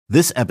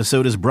This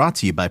episode is brought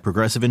to you by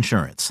Progressive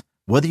Insurance.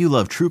 Whether you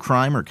love true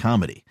crime or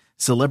comedy,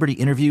 celebrity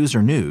interviews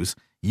or news,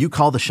 you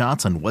call the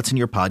shots on what's in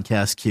your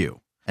podcast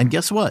queue. And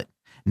guess what?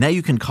 Now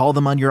you can call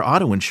them on your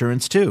auto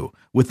insurance too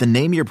with the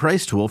Name Your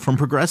Price tool from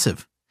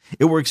Progressive.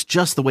 It works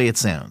just the way it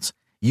sounds.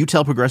 You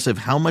tell Progressive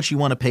how much you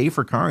want to pay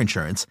for car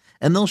insurance,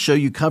 and they'll show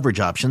you coverage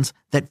options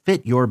that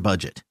fit your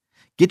budget.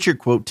 Get your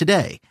quote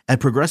today at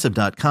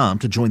Progressive.com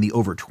to join the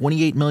over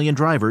 28 million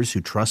drivers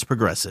who trust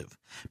Progressive.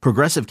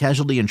 Progressive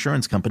Casualty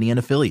Insurance Company and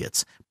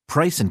Affiliates.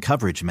 Price and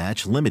coverage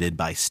match limited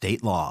by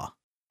state law.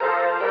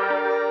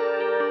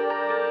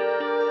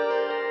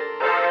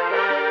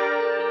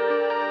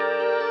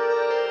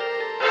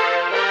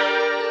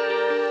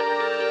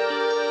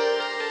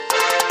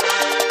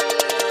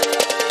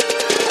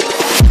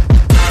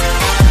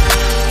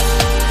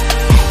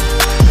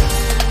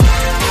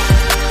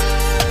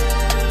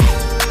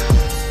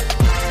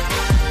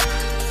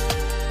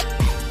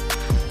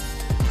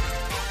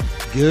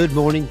 Good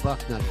morning,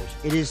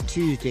 Bucknutters. It is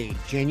Tuesday,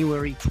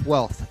 January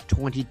 12th,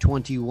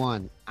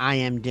 2021. I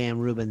am Dan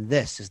Rubin.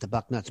 This is the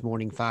Bucknuts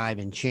Morning 5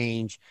 and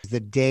Change, the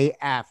day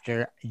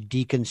after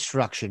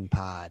Deconstruction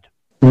Pod.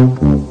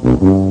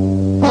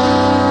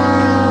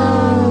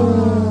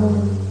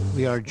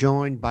 We are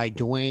joined by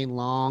Dwayne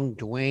Long.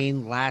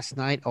 Dwayne, last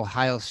night,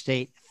 Ohio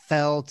State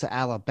fell to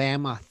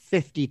Alabama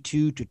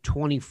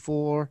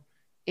 52-24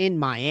 in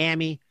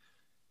Miami.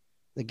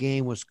 The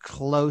game was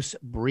close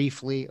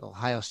briefly.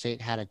 Ohio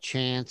State had a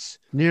chance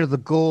near the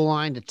goal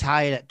line to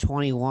tie it at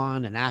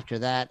 21. And after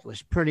that, it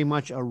was pretty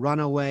much a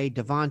runaway.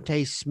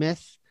 DeVonta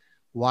Smith,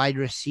 wide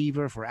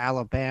receiver for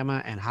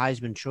Alabama and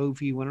Heisman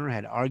Trophy winner,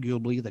 had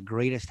arguably the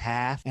greatest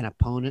half an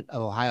opponent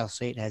of Ohio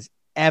State has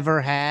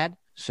ever had,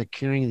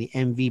 securing the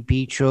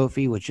MVP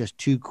trophy with just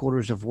 2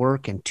 quarters of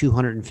work and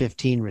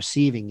 215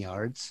 receiving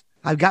yards.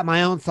 I've got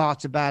my own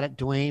thoughts about it,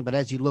 Dwayne, but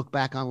as you look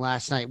back on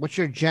last night, what's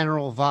your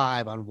general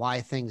vibe on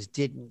why things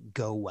didn't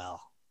go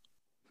well?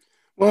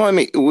 Well, I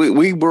mean,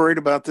 we worried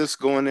about this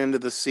going into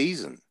the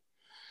season.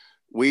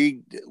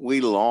 We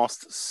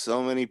lost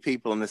so many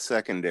people in the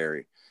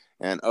secondary.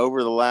 And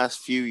over the last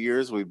few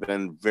years, we've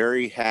been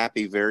very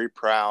happy, very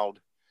proud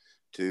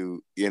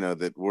to,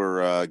 that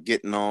we're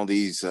getting all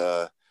these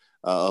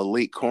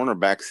elite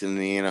cornerbacks in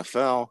the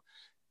NFL.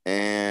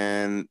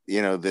 And,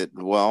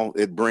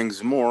 it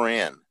brings more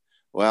in.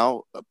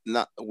 Well,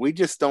 we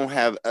just don't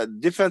have a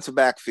defensive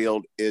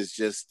backfield.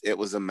 It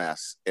was a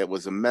mess. It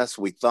was a mess.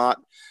 We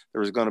thought there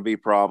was going to be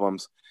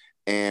problems,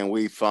 and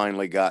we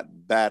finally got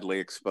badly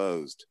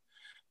exposed.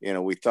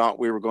 We thought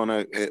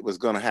it was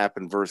going to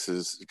happen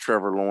versus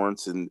Trevor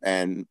Lawrence,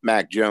 and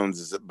Mac Jones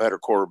is a better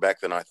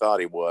quarterback than I thought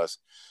he was.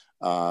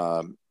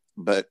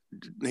 But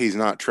he's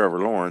not Trevor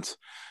Lawrence.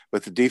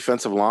 But the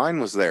defensive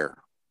line was there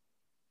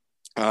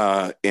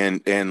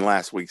in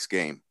last week's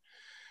game.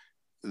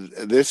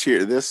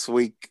 This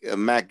week,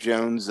 Mac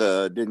Jones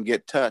didn't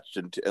get touched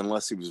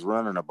unless he was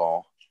running a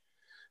ball.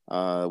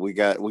 We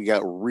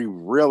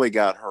really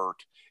got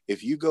hurt.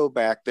 If you go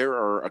back, there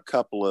are a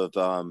couple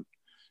of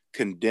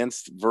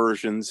condensed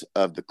versions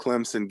of the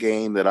Clemson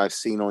game that I've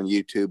seen on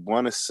YouTube.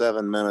 One is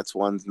 7 minutes,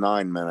 one's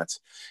 9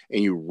 minutes,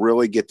 and you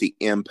really get the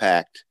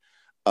impact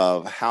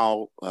of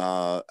how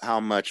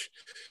much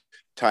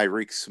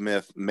Tyreek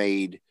Smith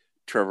made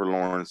Trevor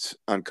Lawrence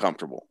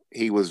uncomfortable.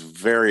 He was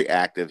very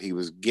active. He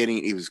was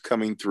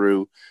coming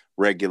through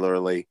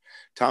regularly.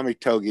 Tommy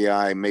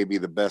Togiai may be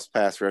the best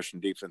pass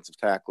rushing defensive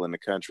tackle in the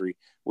country.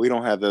 We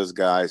don't have those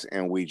guys,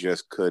 and we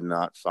just could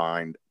not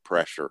find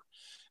pressure.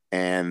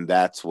 And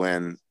that's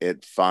when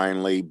it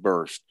finally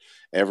burst.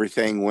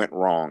 Everything went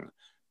wrong.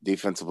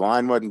 Defensive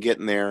line wasn't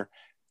getting there.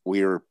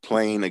 We were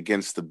playing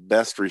against the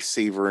best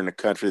receiver in the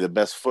country, the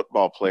best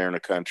football player in the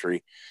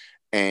country,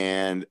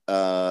 and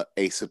a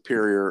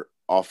superior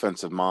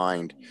offensive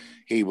mind.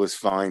 He was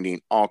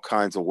finding all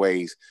kinds of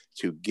ways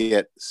to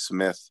get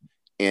Smith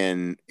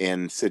in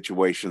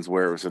situations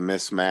where it was a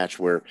mismatch,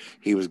 where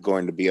he was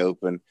going to be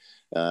open.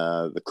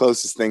 The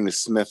closest thing to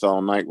Smith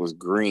all night was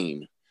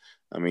Green.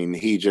 I mean,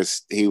 he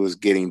was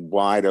getting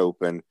wide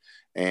open,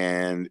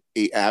 and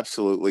he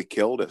absolutely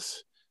killed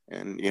us.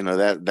 And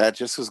that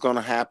just was going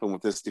to happen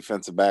with this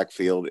defensive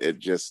backfield. It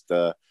just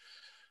it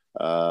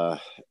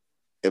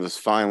was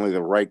finally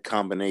the right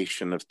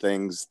combination of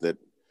things that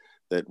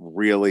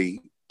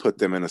really put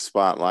them in a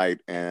spotlight,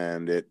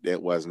 and it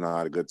was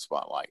not a good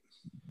spotlight.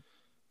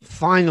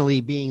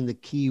 Finally being the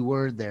key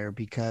word there,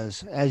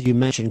 because as you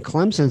mentioned,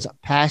 Clemson's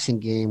passing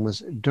game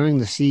was during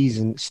the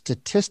season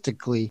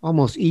statistically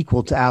almost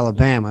equal to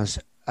Alabama's.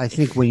 I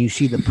think when you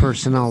see the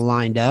personnel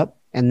lined up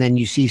and then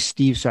you see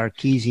Steve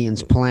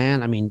Sarkisian's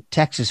plan, I mean,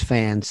 Texas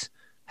fans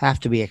have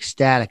to be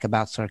ecstatic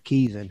about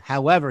Sarkisian.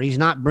 However, he's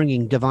not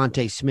bringing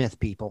DeVonta Smith,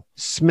 people.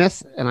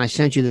 Smith, and I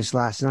sent you this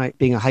last night,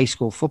 being a high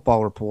school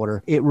football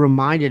reporter, it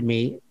reminded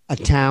me a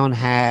town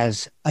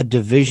has a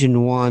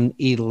Division I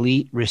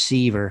elite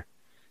receiver,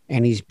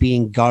 and he's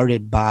being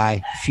guarded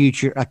by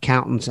future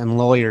accountants and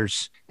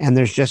lawyers, and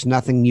there's just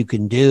nothing you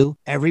can do.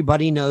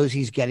 Everybody knows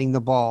he's getting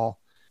the ball,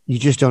 You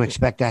just don't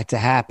expect that to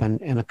happen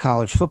in a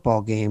college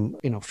football game,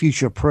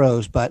 future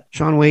pros. But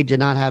Shaun Wade did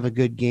not have a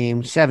good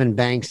game. Sevyn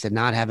Banks did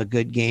not have a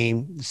good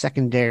game. The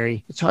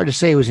secondary, it's hard to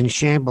say it was in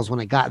shambles when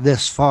it got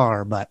this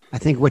far, but I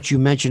think what you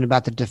mentioned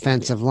about the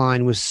defensive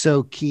line was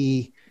so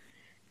key.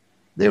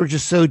 They were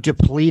just so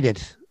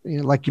depleted.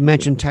 Like you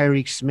mentioned,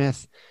 Tyreek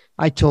Smith.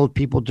 I told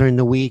people during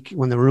the week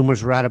when the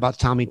rumors were out about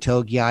Tommy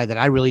Togiai that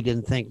I really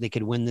didn't think they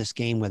could win this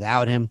game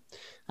without him.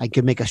 I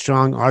could make a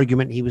strong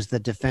argument he was the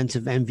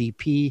defensive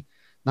MVP.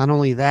 Not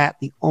only that,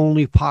 the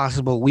only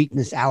possible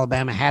weakness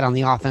Alabama had on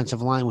the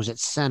offensive line was at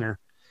center,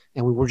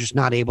 and we were just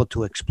not able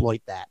to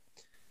exploit that.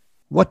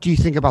 What do you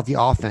think about the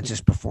offense's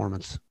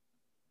performance?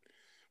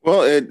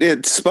 Well,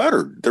 it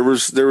sputtered. There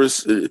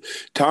was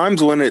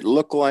times when it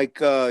looked like,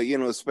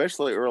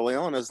 especially early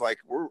on, it's like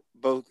we're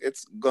both.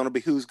 It's going to be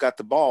who's got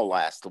the ball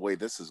last. The way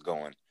this is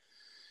going,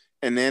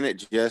 and then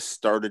it just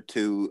started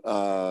to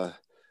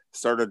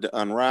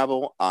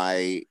unravel.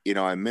 I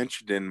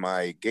mentioned in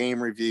my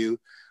game review,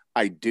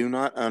 I do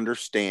not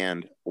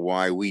understand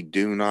why we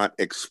do not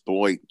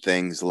exploit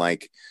things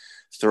like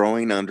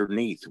throwing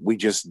underneath. We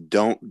just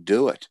don't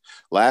do it.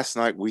 Last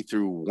night we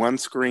threw one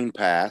screen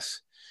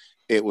pass.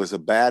 It was a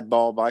bad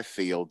ball by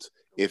Fields.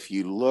 If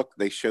you look,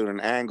 they showed an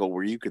angle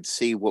where you could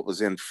see what was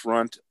in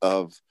front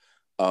of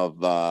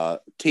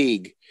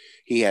Teague.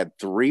 He had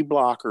three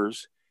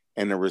blockers,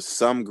 and there was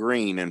some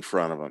green in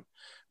front of him.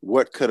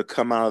 What could have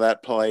come out of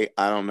that play?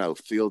 I don't know.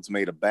 Fields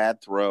made a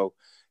bad throw.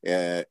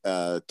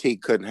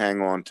 Teague couldn't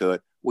hang on to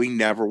it. We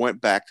never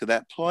went back to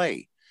that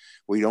play.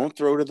 We don't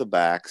throw to the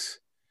backs.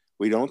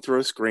 We don't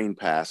throw screen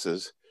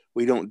passes.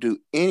 We don't do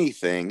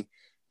anything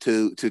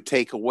to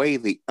take away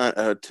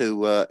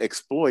to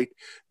exploit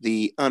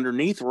the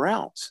underneath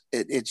routes.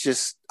 It's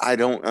just, I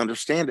don't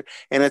understand it.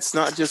 And it's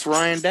not just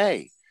Ryan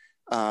Day.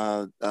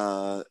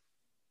 Urban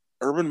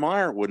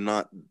Meyer would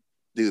not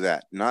do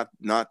that.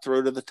 Not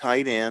throw to the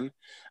tight end.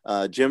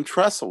 Jim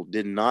Tressel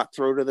did not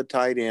throw to the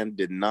tight end,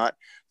 did not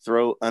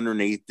throw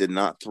underneath, did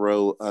not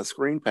throw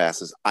screen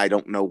passes. I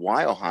don't know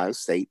why Ohio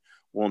State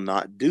will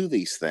not do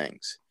these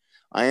things.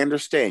 I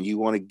understand you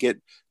want to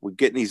we're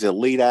getting these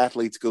elite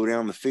athletes go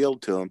down the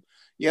field to them.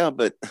 Yeah,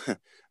 but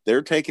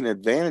they're taking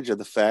advantage of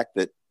the fact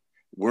that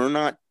we're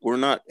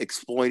not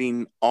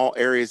exploiting all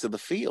areas of the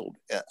field.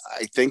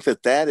 I think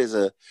that is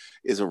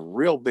a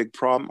real big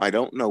problem. I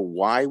don't know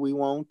why we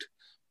won't,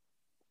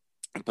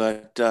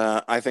 but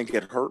I think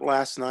it hurt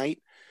last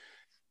night.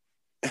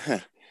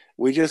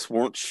 We just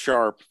weren't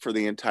sharp for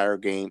the entire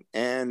game,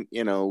 and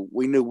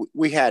we knew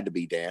we had to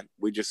be, Dan.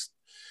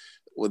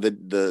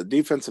 The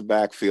defensive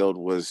backfield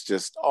was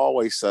just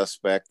always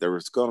suspect. There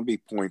was going to be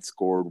points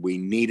scored. We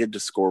needed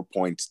to score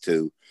points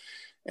too.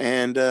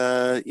 And,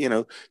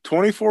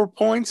 24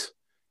 points,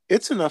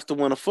 it's enough to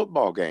win a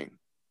football game.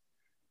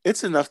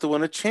 It's enough to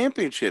win a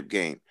championship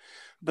game.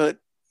 But,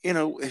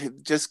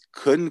 just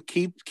couldn't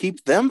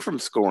keep them from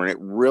scoring. It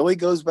really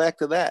goes back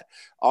to that.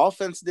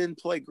 Offense didn't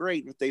play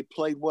great, but they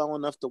played well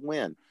enough to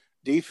win.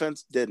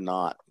 Defense did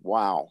not.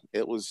 Wow.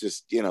 It was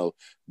just,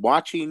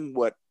 watching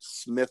what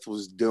Smith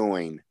was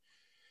doing.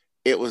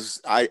 It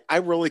was, I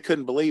really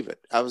couldn't believe it.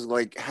 I was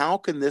like, how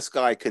can this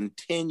guy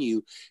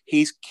continue?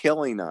 He's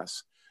killing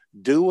us.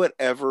 Do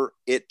whatever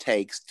it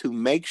takes to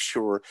make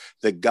sure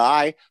the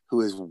guy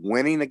who is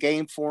winning the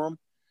game for him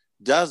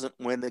doesn't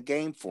win the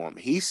game for him.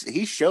 He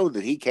showed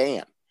that he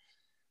can.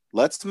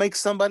 Let's make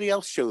somebody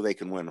else show they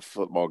can win a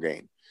football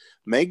game.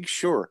 Make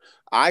sure.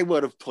 I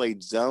would have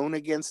played zone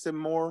against him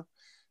more,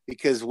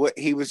 because what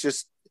he was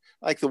just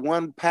like the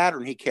one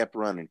pattern he kept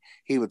running.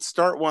 He would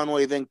start one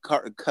way, then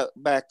cut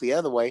back the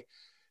other way.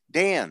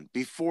 Dan,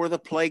 before the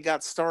play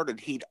got started,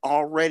 he'd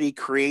already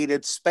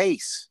created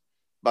space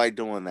by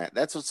doing that.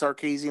 That's what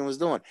Sarkisian was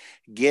doing.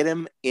 Get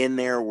him in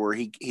there where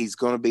he's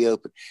going to be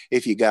open.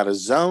 If you got a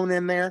zone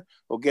in there,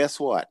 well, guess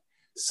what?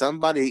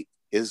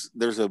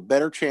 There's a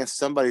better chance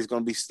somebody's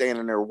going to be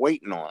standing there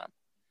waiting on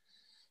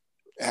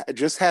him.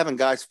 Just having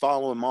guys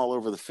follow him all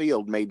over the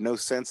field made no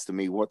sense to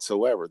me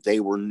whatsoever.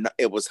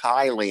 It was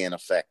highly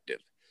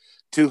ineffective.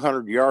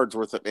 200 yards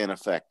worth of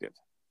ineffective.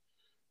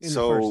 In the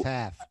first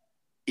half.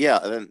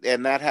 Yeah,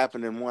 and that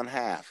happened in one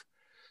half.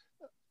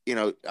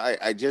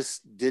 I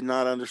just did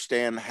not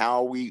understand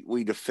how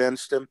we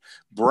defensed him.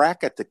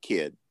 Bracket the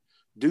kid.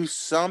 Do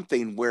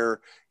something where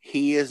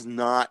he is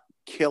not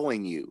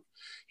killing you.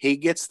 He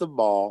gets the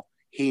ball.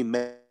 He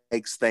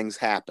makes things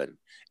happen.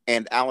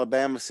 And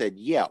Alabama said,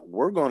 yeah,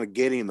 we're going to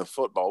get him the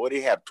football. What did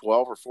he have,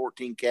 12 or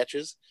 14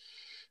 catches?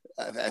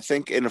 I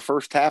think in the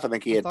first half,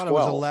 he had 12. It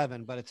was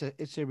 11, but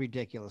it's a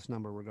ridiculous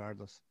number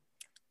regardless.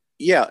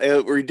 Yeah,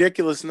 a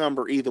ridiculous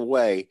number either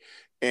way.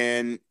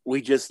 And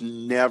we just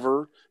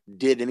never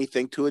did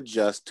anything to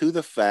adjust to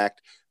the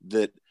fact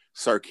that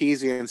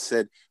Sarkisian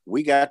said,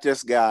 we got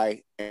this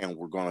guy and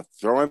we're going to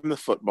throw him the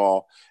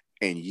football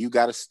and you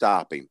got to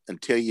stop him.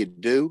 Until you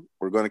do,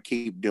 we're going to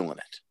keep doing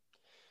it.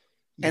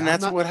 Yeah, and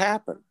that's what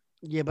happened.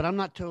 Yeah, but I'm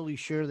not totally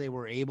sure they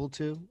were able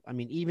to. I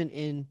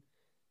mean,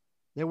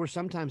 there were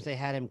sometimes they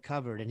had him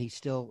covered and he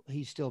still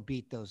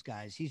beat those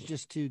guys. He's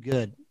just too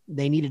good.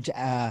 They needed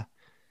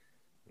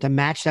to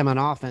match them on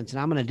offense. And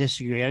I'm going to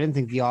disagree. I didn't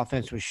think the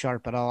offense was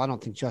sharp at all. I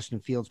don't think Justin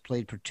Fields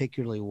played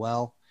particularly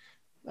well.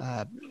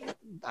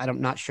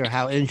 I'm not sure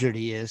how injured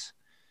he is.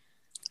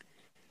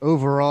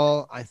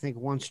 Overall, I think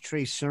once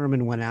Trey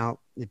Sermon went out,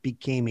 it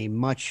became a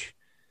much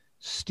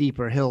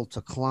steeper hill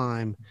to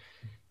climb.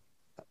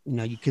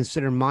 You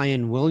consider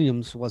Mayan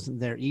Williams wasn't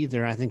there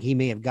either. I think he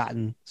may have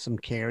gotten some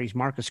carries.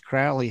 Marcus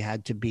Crowley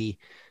had to be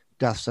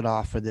dusted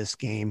off for this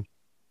game.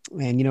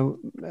 And,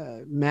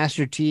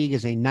 Master Teague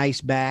is a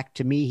nice back.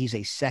 To me, he's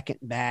a second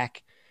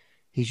back.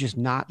 He's just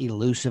not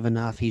elusive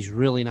enough. He's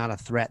really not a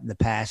threat in the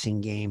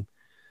passing game.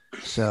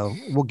 So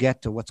we'll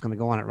get to what's going to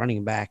go on at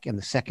running back in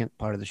the second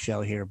part of the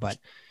show here. But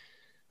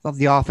I thought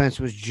the offense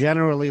was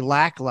generally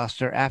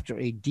lackluster after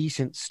a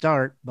decent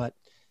start. But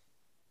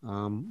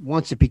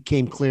once it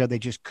became clear they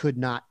just could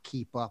not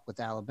keep up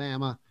with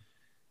Alabama,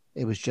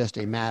 it was just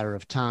a matter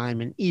of time.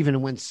 And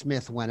even when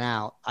Smith went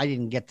out, I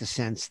didn't get the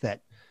sense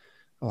that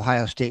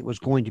Ohio State was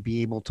going to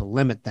be able to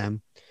limit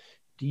them.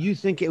 Do you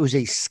think it was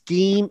a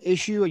scheme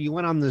issue, or you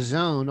went on the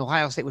zone?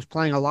 Ohio State was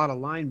playing a lot of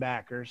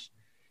linebackers.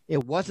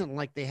 It wasn't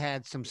like they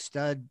had some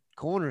stud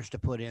corners to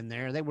put in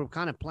there. They were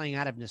kind of playing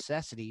out of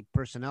necessity,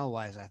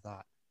 personnel-wise, I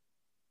thought.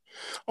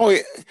 Oh,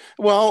 yeah.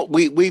 Well,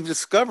 we've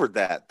discovered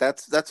that.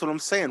 That's what I'm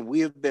saying.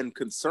 We have been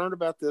concerned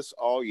about this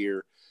all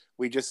year.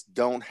 We just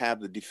don't have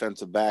the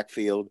defensive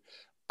backfield.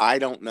 I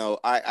don't know.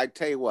 I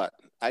tell you what,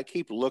 I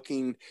keep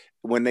looking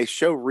when they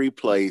show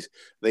replays,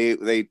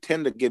 they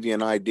tend to give you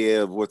an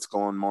idea of what's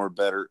going more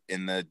better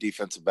in the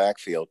defensive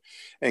backfield,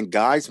 and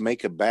guys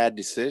make bad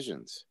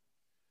decisions.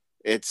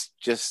 It's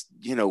just,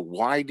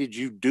 why did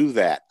you do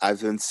that? I've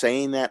been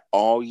saying that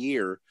all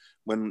year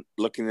when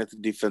looking at the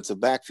defensive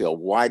backfield.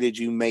 Why did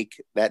you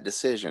make that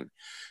decision?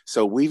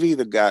 So we've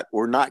either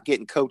we're not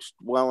getting coached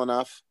well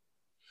enough,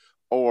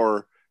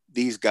 or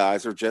these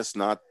guys are just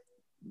not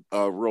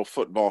real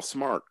football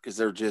smart, because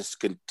they're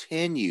just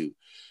continue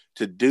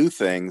to do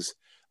things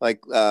like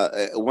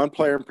one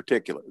player in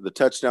particular, the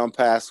touchdown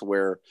pass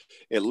where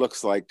it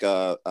looks like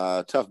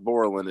Tough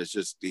Borland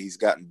he's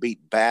gotten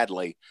beat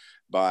badly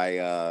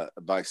by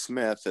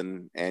Smith.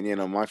 And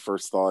my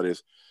first thought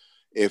is,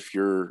 if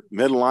your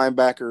middle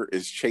linebacker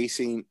is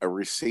chasing a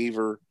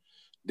receiver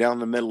down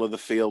the middle of the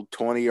field,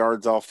 20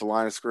 yards off the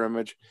line of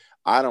scrimmage,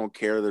 I don't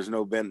care. There's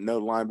no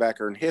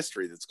linebacker in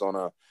history that's going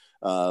to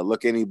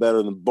look any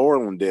better than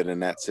Borland did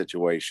in that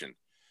situation.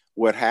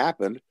 What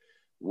happened?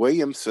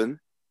 Williamson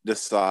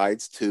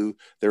decides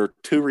there are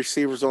two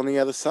receivers on the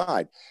other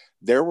side.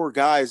 There were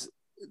guys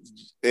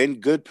in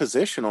good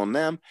position on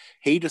them.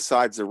 He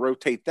decides to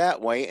rotate that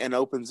way and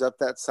opens up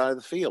that side of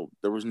the field.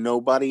 There was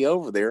nobody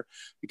over there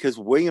because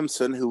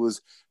Williamson, who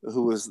was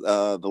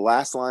the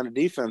last line of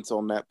defense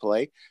on that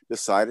play,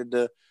 decided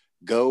to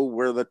go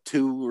where the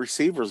two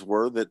receivers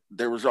were, that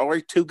there was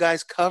already two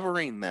guys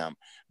covering them.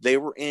 They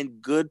were in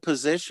good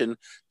position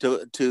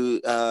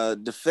to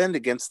defend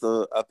against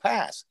a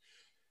pass.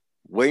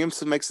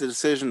 Williamson makes the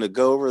decision to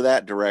go over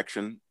that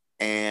direction,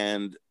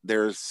 and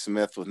there's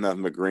Smith with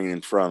nothing but green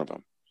in front of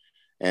him,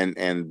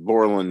 and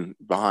Borland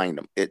behind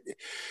him. It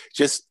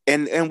just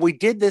and we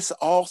did this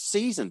all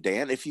season,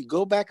 Dan. If you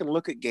go back and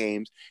look at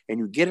games and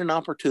you get an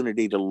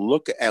opportunity to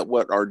look at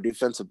what our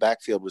defensive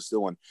backfield was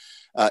doing,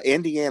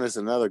 Indiana's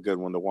another good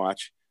one to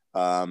watch.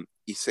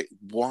 You say,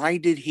 why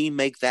did he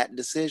make that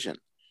decision?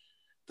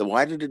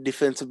 Why did the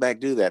defensive back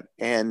do that?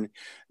 And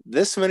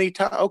this many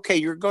times, okay,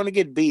 you're going to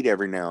get beat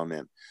every now and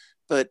then.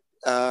 But,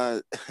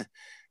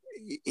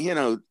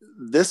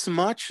 this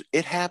much,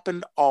 it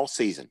happened all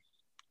season.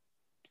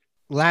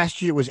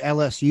 Last year was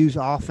LSU's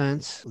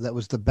offense that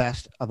was the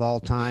best of all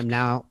time.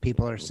 Now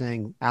people are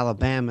saying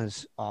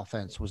Alabama's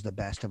offense was the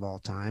best of all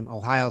time.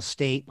 Ohio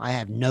State, I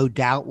have no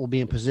doubt, will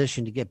be in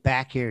position to get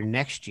back here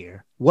next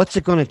year. What's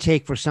it going to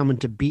take for someone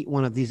to beat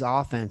one of these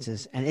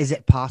offenses, and is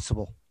it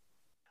possible?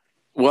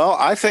 Well,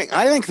 I think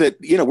that,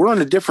 we're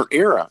in a different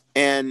era,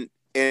 and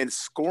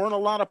scoring a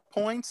lot of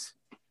points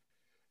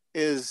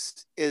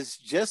is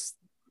just,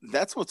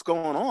 that's what's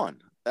going on.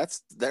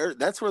 That's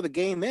where the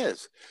game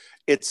is.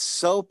 It's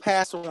so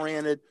pass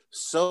oriented,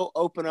 so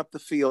open up the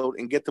field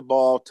and get the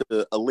ball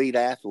to elite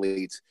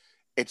athletes.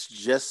 It's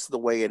just the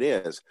way it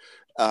is.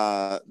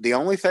 The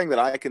only thing that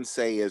I can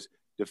say is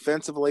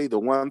defensively, the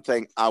one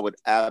thing I would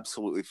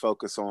absolutely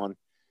focus on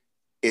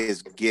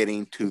is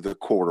getting to the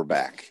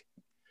quarterback.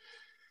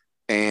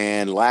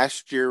 And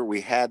last year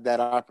we had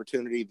that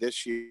opportunity.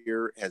 This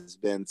year has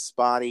been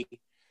spotty.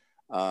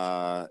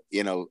 I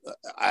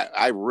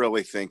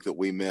really think that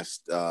we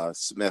missed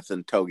Smith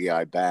and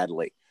Togiai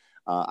badly.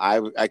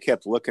 I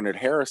kept looking at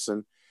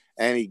Harrison,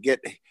 and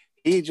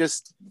he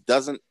just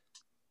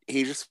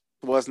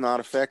was not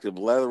effective.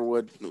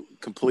 Leatherwood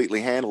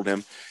completely handled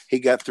him. He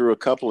got through a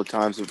couple of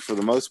times, but for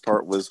the most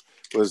part was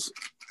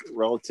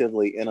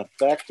relatively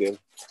ineffective.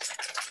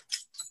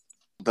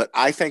 But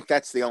I think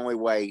that's the only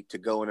way to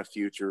go in the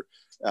future.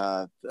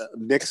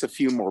 Mix a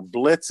few more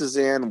blitzes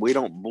in. We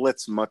don't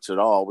blitz much at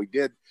all. We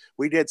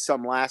did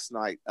some last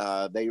night.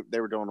 They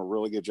were doing a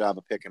really good job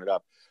of picking it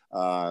up.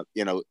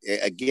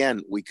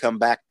 Again, we come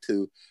back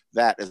to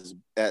that as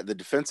the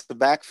defensive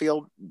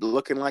backfield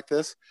looking like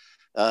this.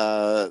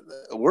 We're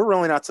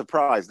really not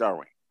surprised, are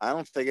we? I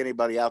don't think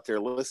anybody out there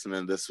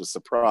listening to this was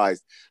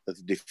surprised that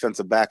the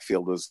defensive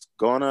backfield was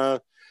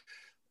gonna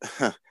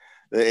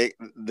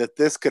that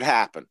this could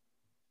happen.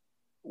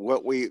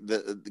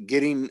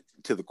 Getting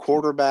to the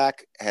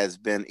quarterback has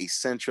been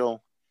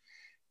essential,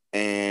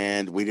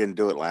 and we didn't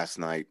do it last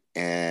night,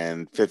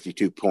 and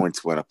 52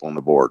 points went up on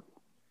the board.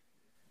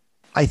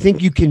 I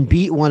think you can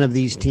beat one of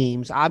these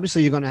teams.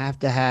 Obviously, you're going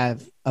to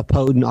have a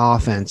potent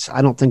offense.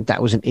 I don't think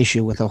that was an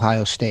issue with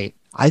Ohio State.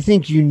 I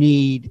think you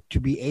need to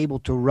be able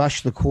to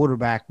rush the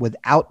quarterback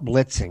without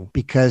blitzing,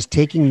 because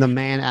taking the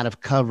man out of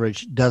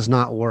coverage does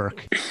not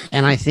work.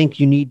 And I think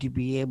you need to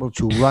be able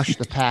to rush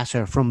the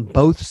passer from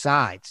both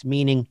sides,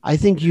 meaning I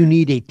think you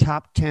need a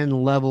top 10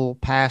 level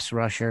pass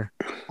rusher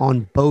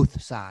on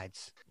both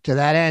sides. To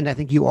that end, I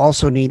think you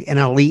also need an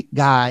elite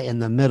guy in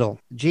the middle.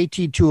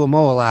 JT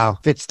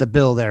Tuimoloau fits the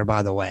bill there,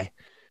 by the way.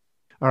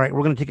 All right,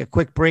 we're going to take a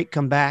quick break,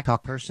 come back,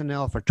 talk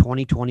personnel for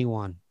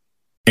 2021.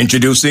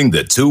 Introducing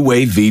the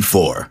Two-Way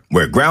V4,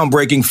 where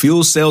groundbreaking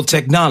fuel cell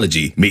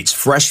technology meets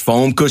fresh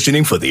foam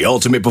cushioning for the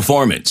ultimate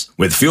performance.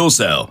 With Fuel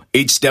Cell,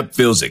 each step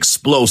feels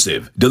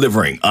explosive,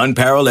 delivering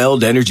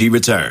unparalleled energy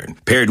return.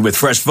 Paired with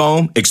fresh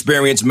foam,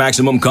 experience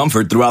maximum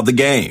comfort throughout the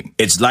game.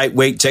 Its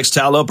lightweight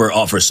textile upper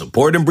offers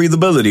support and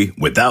breathability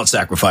without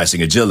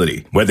sacrificing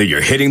agility. Whether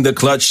you're hitting the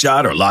clutch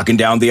shot or locking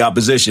down the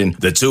opposition,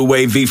 the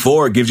Two-Way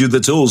V4 gives you the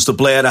tools to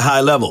play at a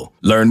high level.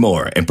 Learn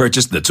more and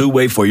purchase the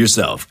Two-Way for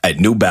yourself at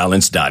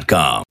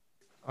newbalance.com.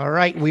 All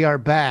right, we are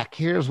back.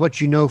 Here's what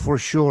you know for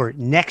sure.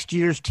 Next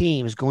year's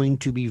team is going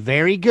to be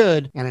very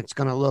good, and it's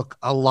going to look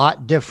a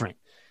lot different.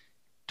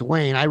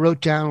 Dwayne, I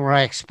wrote down where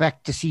I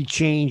expect to see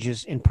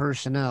changes in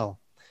personnel.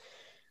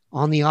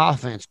 On the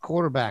offense,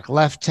 quarterback,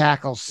 left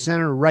tackle,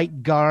 center,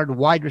 right guard,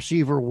 wide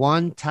receiver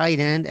 1, tight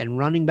end, and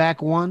running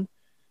back 1.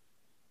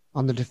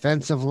 On the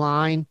defensive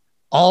line,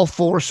 all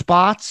 4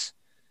 spots,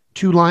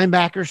 2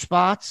 linebacker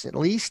spots at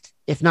least,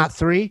 if not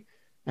 3,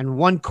 and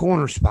 1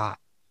 corner spot.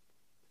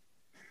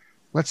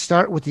 Let's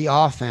start with the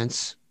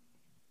offense.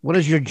 What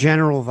is your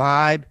general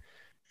vibe?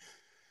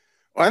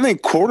 Well, I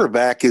think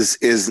quarterback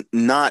is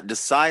not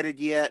decided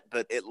yet,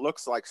 but it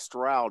looks like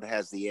Stroud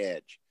has the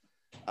edge.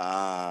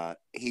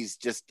 He's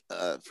just,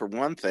 for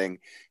one thing,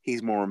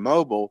 he's more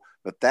mobile,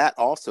 but that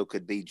also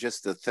could be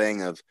just a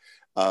thing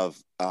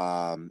of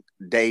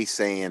Day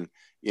saying,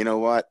 you know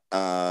what,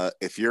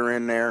 if you're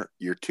in there,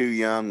 you're too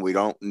young. We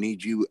don't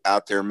need you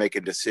out there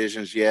making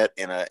decisions yet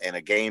in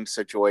a game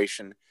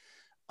situation.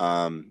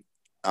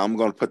 I'm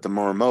going to put the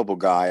more mobile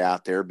guy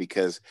out there,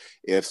 because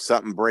if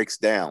something breaks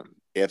down,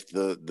 if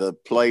the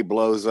play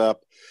blows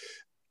up,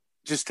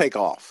 just take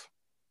off.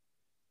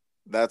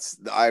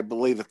 I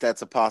believe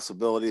that's a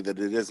possibility, that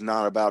it is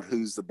not about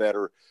who's the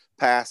better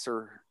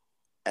passer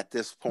at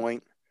this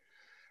point.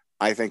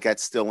 I think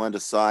that's still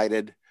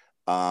undecided.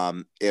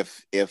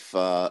 If with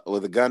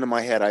a gun to my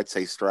head, I'd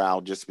say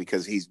Stroud, just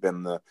because he's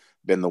been the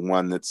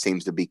one that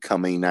seems to be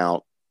coming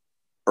out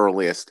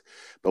earliest,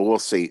 but we'll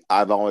see.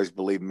 I've always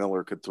believed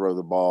Miller could throw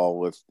the ball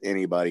with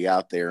anybody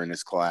out there in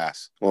his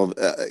class. Well,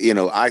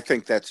 I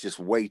think that's just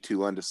way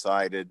too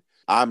undecided.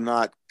 I'm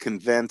not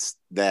convinced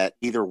that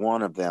either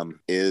one of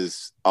them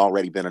is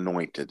already been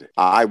anointed.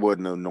 I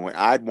wouldn't anoint.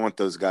 I'd want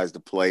those guys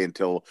to play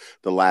until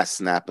the last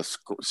snap of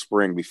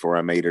spring before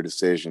I made a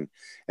decision,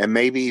 and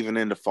maybe even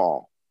into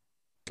fall.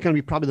 It's going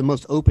to be probably the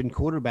most open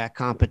quarterback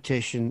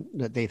competition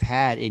that they've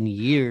had in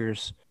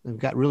years. They've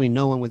got really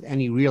no one with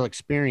any real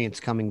experience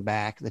coming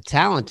back. The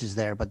talent is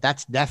there, but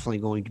that's definitely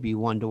going to be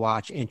one to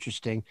watch.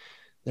 Interesting.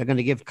 They're going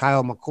to give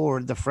Kyle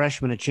McCord, the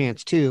freshman, a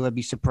chance too. It'd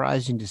be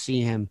surprising to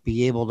see him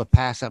be able to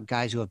pass up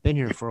guys who have been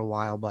here for a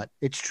while, but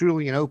it's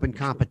truly an open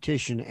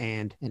competition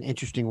and an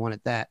interesting one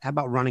at that. How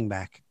about running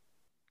back?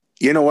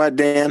 You know what,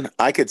 Dan?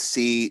 I could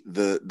see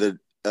the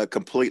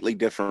completely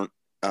different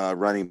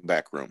running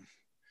back room.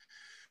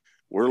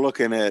 We're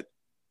looking at,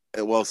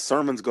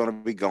 Sermon's going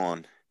to be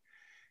gone.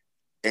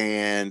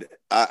 And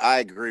I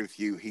agree with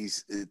you.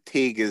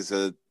 Teague is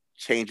a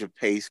change of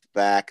pace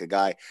back, a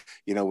guy,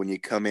 when you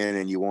come in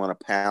and you want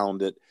to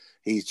pound it,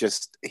 he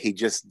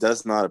just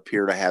does not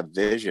appear to have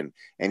vision,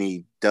 and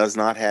he does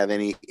not have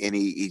any,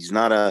 he's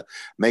not a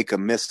make a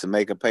miss to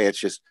make a pay. It's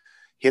just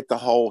hit the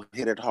hole,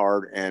 hit it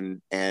hard,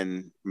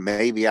 and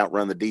maybe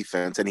outrun the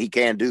defense. And he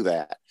can do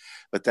that,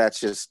 but it's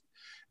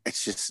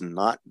just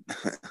not,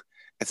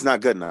 it's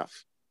not good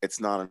enough. It's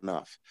not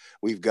enough.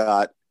 We've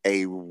got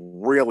a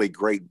really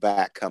great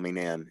back coming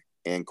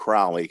in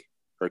Crowley,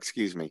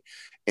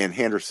 in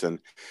Henderson,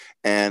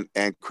 and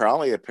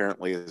Crowley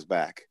apparently is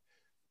back.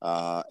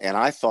 And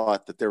I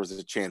thought that there was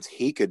a chance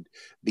he could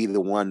be the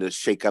one to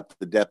shake up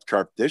the depth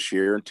chart this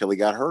year until he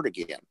got hurt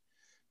again.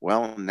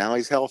 Well, now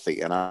he's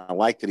healthy, and I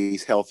like that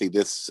he's healthy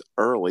this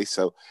early.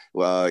 So,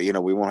 we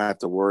won't have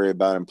to worry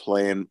about him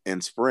playing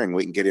in spring.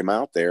 We can get him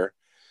out there.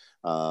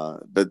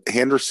 But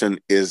Henderson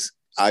is,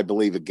 I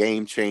believe, a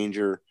game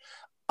changer.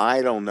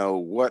 I don't know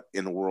what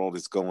in the world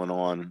is going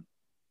on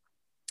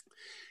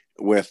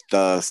with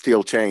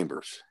Steel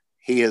Chambers.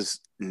 He is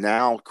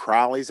now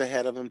Crowley's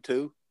ahead of him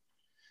too.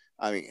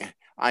 I mean,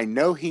 I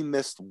know he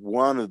missed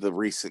one of the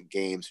recent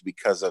games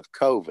because of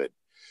COVID,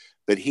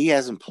 but he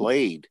hasn't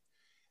played.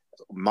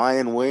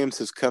 Mayan Williams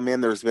has come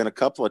in. There's been a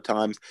couple of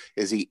times.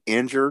 Is he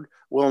injured?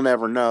 We'll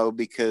never know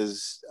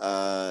because,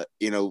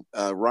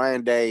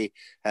 Ryan Day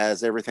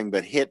has everything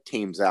but hit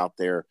teams out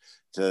there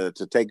to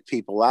take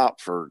people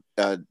out for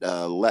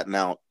letting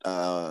out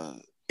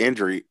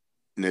injury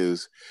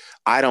news.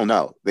 I don't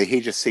know.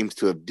 He just seems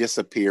to have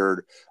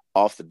disappeared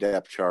off the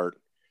depth chart.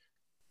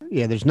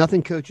 Yeah, there's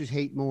nothing coaches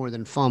hate more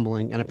than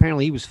fumbling, and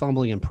apparently he was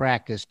fumbling in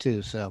practice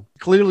too. So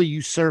clearly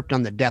usurped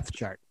on the depth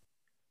chart.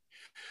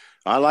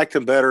 I liked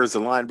him better as a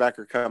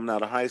linebacker coming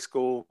out of high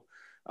school.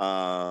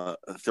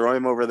 Throw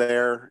him over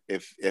there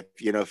if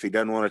he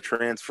doesn't want to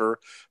transfer.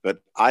 But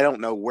I don't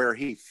know where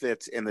he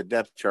fits in the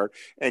depth chart.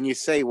 And you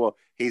say, well,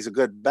 he's a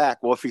good back.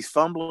 Well, if he's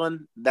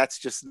fumbling, that's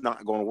just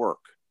not going to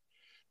work.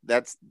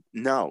 It's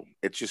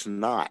just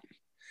not.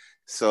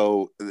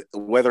 So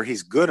whether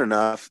he's good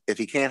enough, if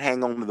he can't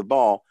hang on to the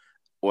ball,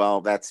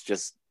 well, that's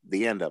just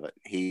the end of it.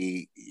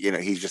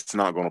 He's just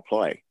not going to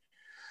play.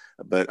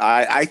 But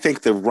I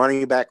think the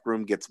running back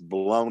room gets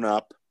blown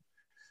up.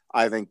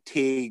 I think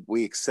Teague,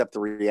 we accept the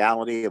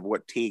reality of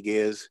what Teague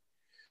is.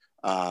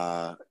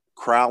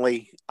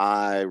 Crowley,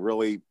 I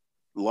really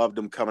loved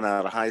him coming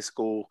out of high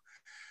school.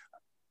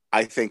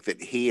 I think that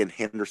he and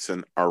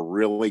Henderson are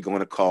really going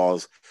to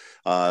cause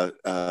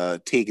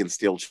Teague and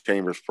Steel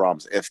Chambers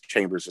problems if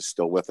Chambers is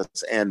still with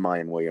us, and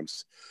Mayan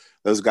Williams.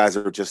 Those guys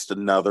are just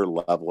another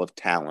level of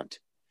talent.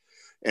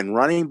 And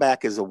running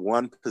back is a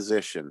one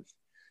position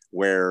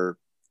where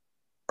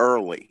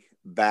early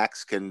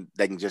backs can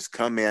just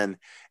come in,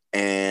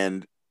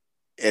 and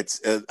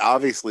it's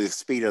obviously the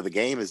speed of the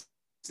game is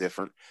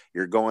different.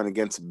 You're going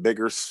against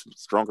bigger,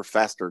 stronger,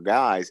 faster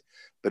guys,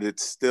 but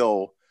it's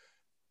still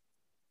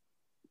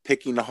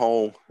picking the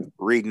hole,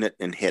 reading it,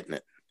 and hitting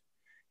it.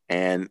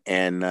 And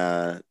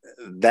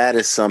that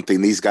is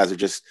something these guys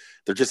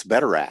they're just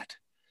better at.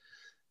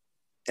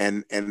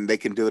 And they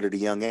can do it at a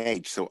young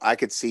age. So I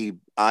could see,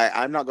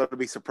 I'm not going to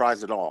be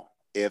surprised at all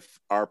if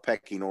our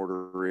pecking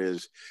order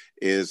is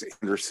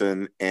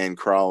Henderson and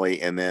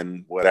Crowley, and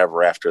then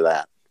whatever after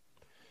that.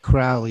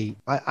 Crowley,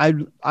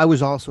 I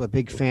was also a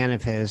big fan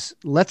of his.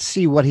 Let's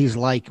see what he's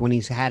like when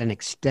he's had an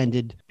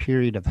extended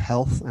period of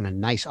health and a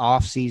nice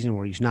off season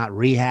where he's not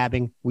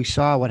rehabbing. We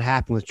saw what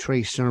happened with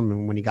Trey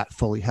Sermon when he got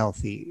fully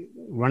healthy.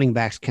 Running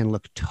backs can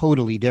look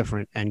totally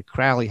different, and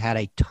Crowley had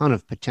a ton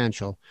of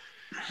potential.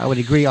 I would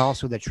agree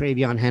also that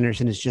Travion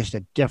Henderson is just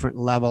a different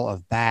level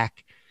of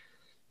back.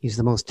 He's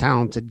the most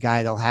talented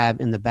guy they'll have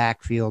in the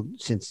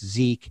backfield since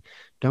Zeke.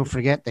 Don't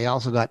forget, they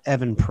also got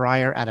Evan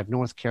Pryor out of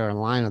North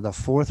Carolina, the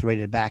 4th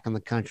rated back in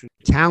the country.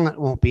 Talent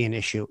won't be an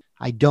issue.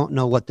 I don't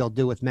know what they'll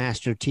do with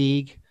Master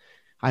Teague.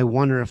 I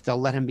wonder if they'll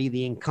let him be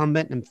the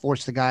incumbent and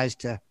force the guys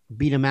to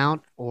beat him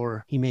out,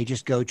 or he may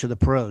just go to the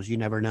pros. You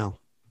never know.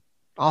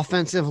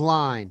 Offensive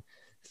line.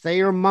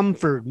 Thayer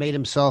Mumford made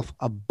himself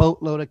a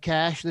boatload of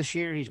cash this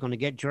year. He's going to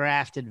get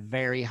drafted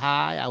very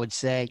high, I would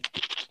say,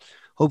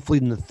 hopefully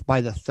by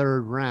the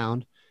 3rd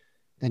round.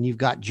 Then you've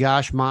got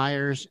Josh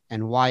Myers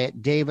and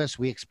Wyatt Davis.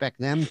 We expect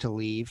them to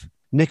leave.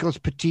 Nicholas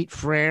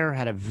Petit-Frere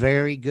had a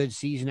very good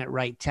season at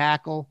right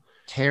tackle.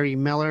 Terry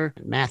Miller,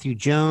 Matthew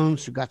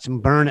Jones, who got some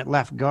burn at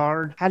left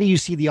guard. How do you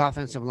see the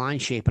offensive line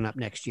shaping up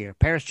next year?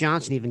 Paris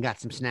Johnson even got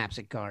some snaps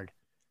at guard.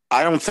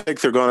 I don't think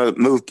they're going to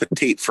move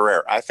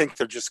Petit-Frere. I think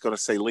they're just going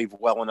to say leave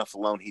well enough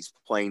alone. He's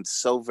playing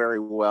so very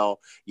well.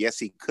 Yes,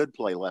 he could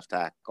play left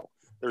tackle.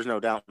 There's no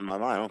doubt in my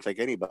mind. I don't think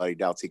anybody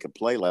doubts he could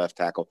play left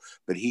tackle,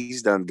 but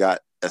he's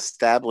got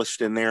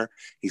established in there.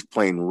 He's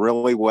playing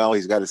really well.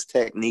 He's got his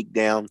technique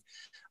down.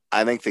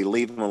 I think they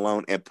leave him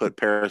alone and put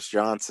Paris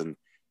Johnson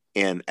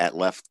in at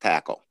left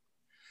tackle.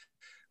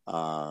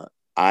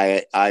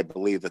 I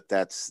believe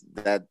that's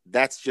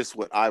just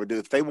what I would do.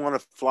 If they want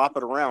to flop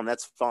it around,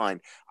 that's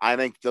fine. I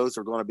think those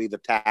are going to be the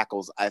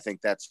tackles. I think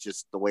that's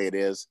just the way it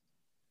is.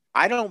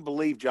 I don't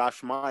believe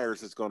Josh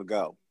Myers is going to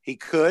go. He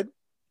could.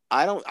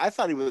 I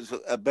thought he was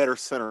a better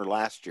center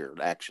last year,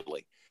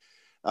 actually.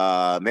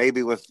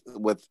 Maybe with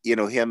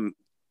him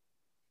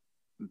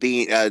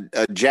being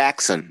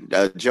Jackson,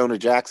 Jonah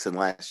Jackson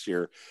last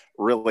year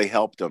really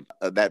helped him.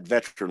 That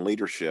veteran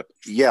leadership.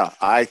 Yeah,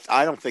 I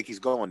don't think he's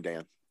going,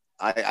 Dan.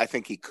 I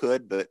think he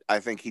could, but I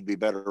think he'd be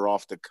better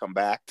off to come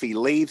back. If he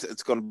leaves,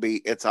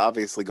 it's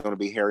obviously going to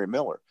be Harry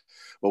Miller.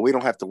 Well, we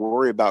don't have to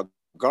worry about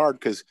guard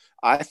because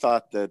I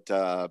thought that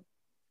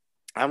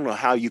I don't know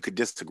how you could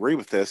disagree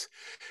with this,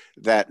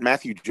 that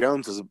Matthew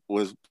Jones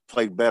was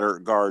played better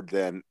guard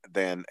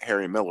than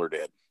Harry Miller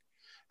did.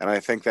 And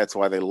I think that's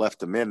why they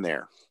left him in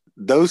there.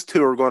 Those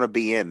two are going to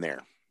be in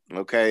there.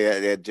 Okay.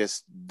 It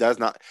just does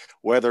not,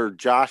 whether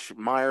Josh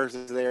Myers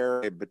is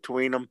there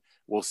between them,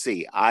 we'll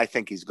see. I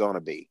think he's going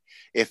to be.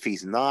 If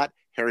he's not,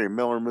 Harry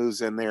Miller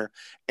moves in there.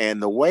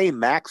 And the way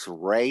Max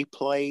Ray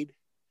played,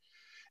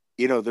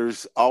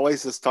 there's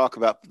always this talk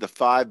about the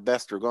 5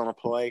 best are going to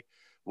play.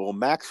 Well,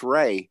 Max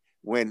Ray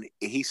when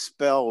he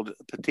spelled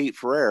Petit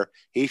Frere,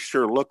 he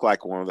sure looked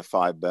like one of the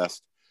 5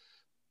 best.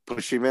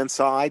 Push him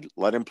inside,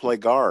 let him play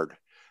guard.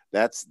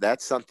 That's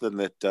something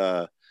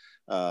that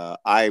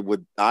I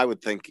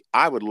would think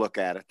I would look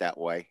at it that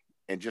way,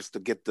 and just to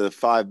get the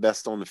 5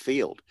 best on the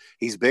field.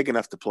 He's big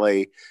enough to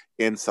play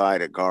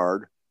inside at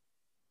guard.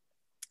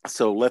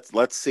 So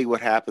let's see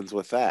what happens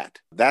with that.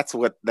 That's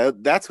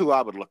who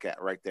I would look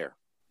at right there.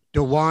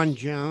 DeJuan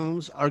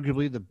Jones,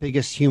 arguably the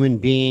biggest human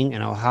being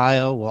in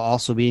Ohio, will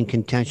also be in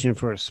contention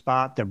for a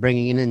spot. They're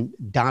bringing in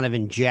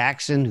Donovan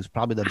Jackson, who's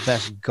probably the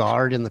best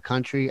guard in the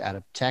country out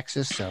of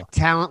Texas. So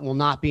talent will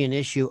not be an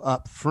issue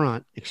up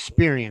front.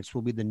 Experience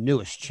will be the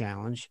newest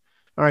challenge.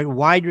 All right,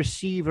 wide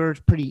receiver,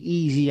 pretty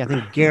easy. I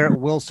think Garrett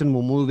Wilson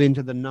will move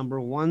into the number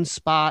 1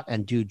 spot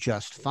and do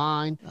just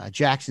fine.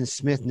 Jackson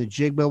Smith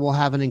Njigba will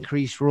have an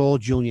increased role.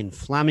 Julian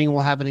Fleming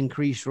will have an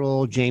increased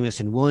role.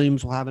 Jamison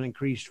Williams will have an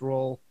increased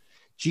role.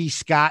 G.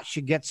 Scott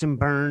should get some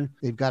burn.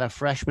 They've got a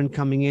freshman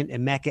coming in,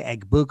 Emeka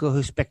Egbuka,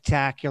 who's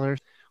spectacular.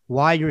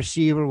 Wide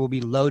receiver will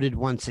be loaded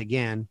once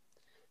again.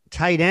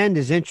 Tight end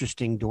is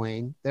interesting,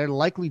 Dwayne. They're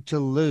likely to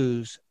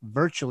lose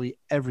virtually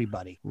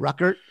everybody.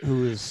 Ruckert,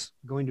 who is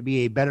going to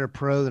be a better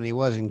pro than he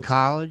was in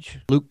college.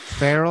 Luke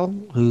Farrell,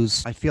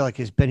 who's I feel like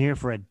has been here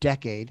for a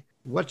decade.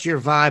 What's your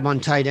vibe on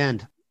tight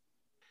end?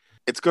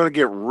 It's going to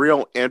get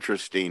real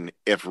interesting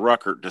if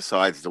Ruckert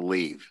decides to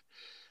leave.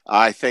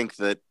 I think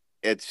that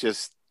it's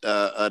just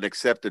an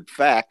accepted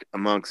fact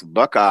amongst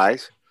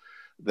Buckeyes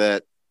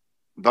that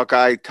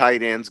Buckeye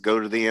tight ends go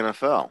to the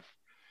NFL.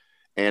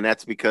 And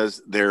that's because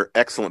they're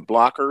excellent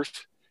blockers.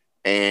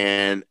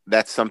 And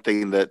that's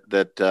something that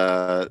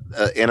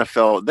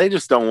NFL, they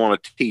just don't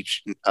want to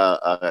teach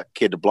a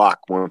kid to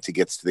block once he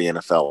gets to the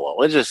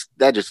NFL.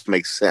 That just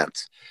makes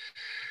sense.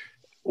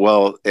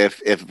 Well,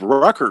 if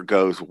Ruckert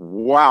goes,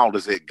 wow,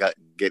 does it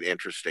get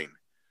interesting?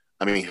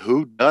 I mean,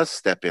 who does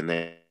step in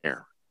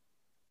there?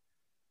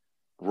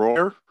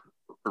 Royer,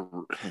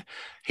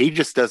 he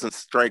just doesn't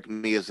strike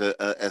me as an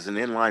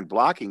inline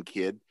blocking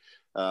kid,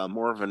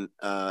 more of an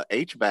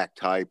H-back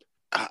type.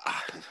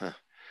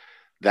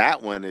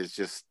 That one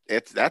is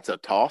that's a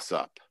toss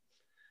up.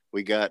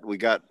 We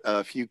got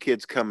a few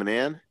kids coming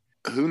in.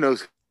 Who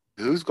knows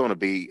who's going to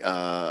be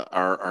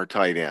our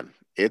tight end?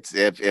 It's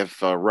if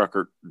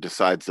Ruckert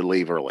decides to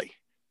leave early.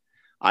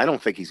 I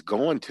don't think he's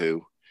going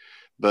to,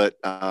 but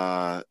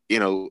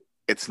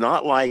it's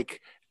not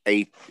like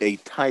a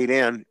tight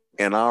end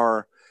in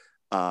our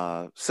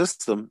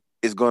system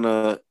is going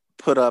to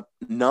put up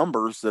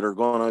numbers that are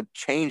going to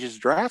change his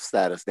draft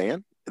status,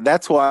 Dan.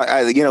 That's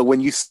why when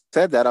you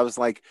said that, I was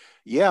like,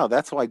 yeah,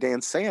 that's why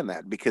Dan's saying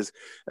that, because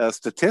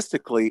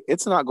statistically,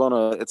 it's not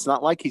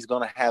like he's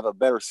going to have a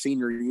better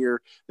senior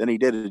year than he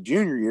did a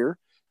junior year.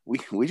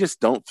 We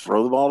just don't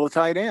throw the ball to the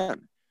tight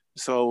end.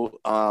 So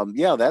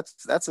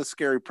that's a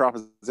scary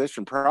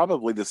proposition.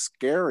 Probably the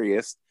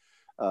scariest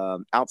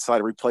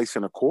outside of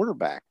replacing a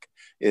quarterback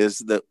is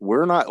that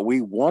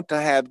we want to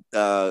have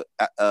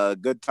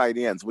good tight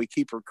ends. We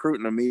keep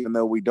recruiting them even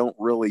though we don't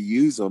really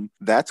use them.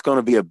 That's going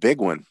to be a big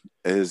one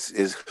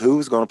is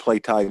who's going to play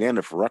tight end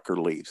if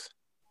Ruckert leaves.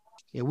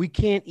 Yeah, we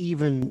can't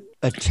even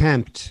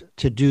attempt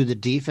to do the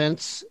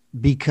defense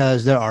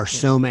because there are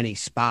so many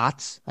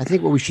spots. I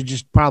think what we should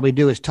just probably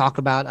do is talk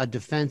about a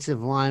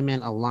defensive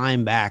lineman, a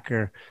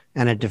linebacker,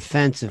 and a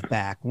defensive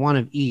back, one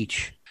of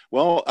each.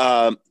 Well,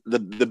 the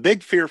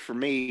big fear for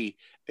me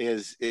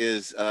is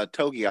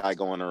Togiai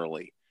going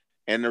early,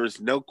 and there is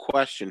no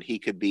question he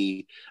could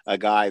be a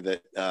guy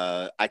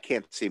that I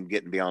can't see him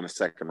getting beyond the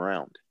second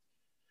round.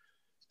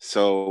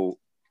 So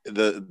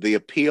the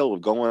appeal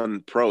of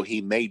going pro,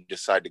 he may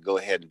decide to go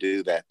ahead and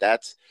do that.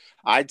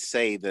 I'd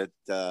say that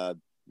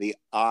the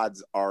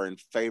odds are in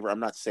favor. I'm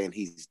not saying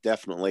he's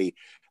definitely.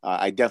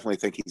 I definitely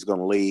think he's going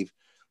to leave.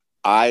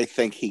 I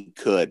think he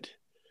could.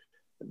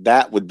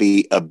 That would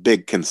be a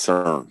big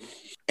concern.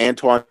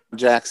 Antoine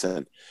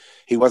Jackson,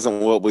 he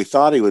wasn't what we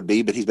thought he would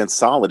be, but he's been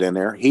solid in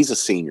there. He's a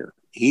senior.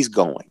 He's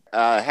going.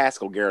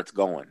 Haskell Garrett's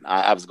going.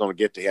 I was going to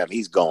get to him.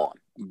 He's gone.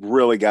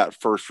 Really got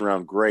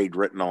first-round grade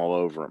written all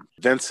over him.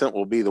 Vincent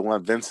will be the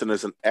one. Vincent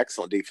is an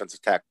excellent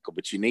defensive tackle,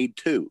 but you need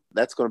two.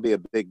 That's going to be a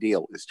big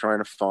deal, is trying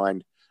to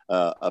find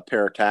a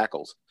pair of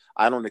tackles.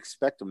 I don't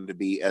expect them to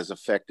be as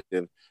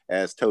effective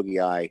as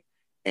Togiai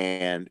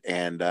and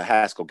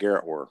Haskell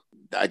Garrett were.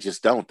 I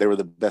just don't. They were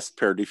the best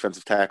pair of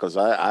defensive tackles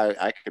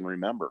I can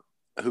remember.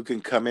 Who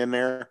can come in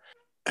there?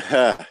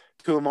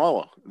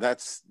 Tuimoloau.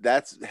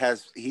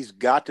 He's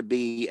got to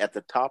be at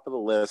the top of the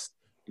list.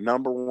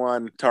 Number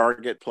one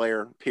target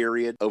player,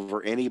 period,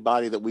 over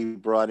anybody that we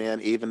brought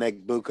in, even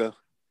Egbuka.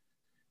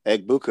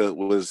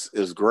 Egbuka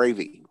is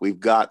gravy. We've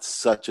got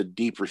such a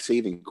deep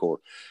receiving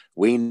core.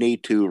 We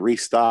need to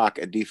restock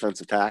a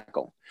defensive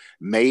tackle.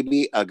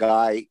 Maybe a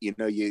guy,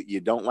 you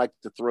don't like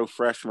to throw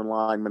freshman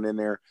linemen in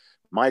there.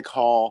 Mike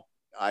Hall,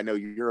 I know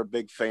you're a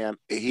big fan.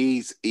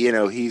 He's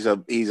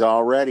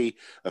already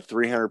a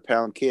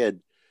 300-pound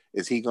kid.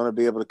 Is he going to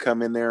be able to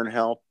come in there and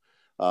help?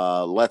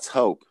 Let's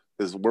hope,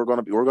 because we're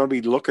going to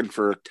be looking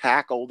for a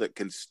tackle that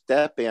can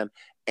step in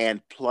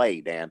and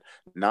play, Dan.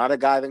 Not a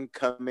guy that can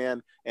come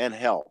in and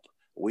help.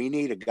 We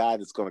need a guy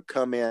that's going to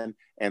come in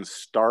and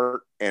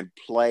start and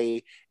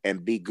play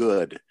and be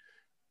good.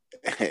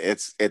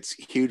 It's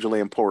hugely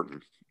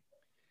important.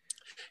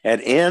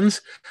 At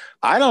ends,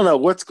 I don't know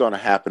what's going to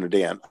happen to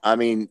Dan. I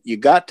mean, you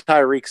got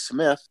Tyreek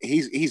Smith.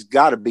 He's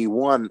got to be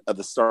one of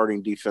the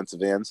starting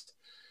defensive ends.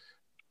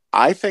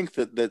 I think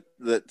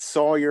that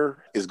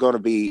Sawyer is going to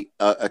be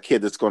a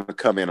kid that's going to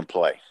come in and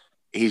play.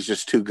 He's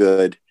just too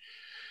good.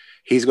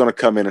 He's going to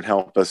come in and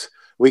help us.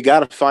 We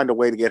got to find a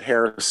way to get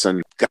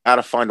Harrison. Got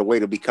to find a way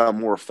to become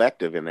more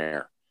effective in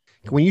there.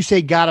 When you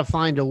say got to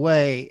find a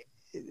way,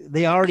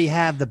 they already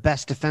have the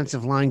best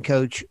defensive line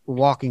coach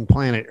walking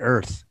planet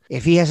Earth.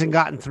 If he hasn't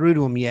gotten through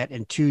to him yet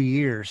in 2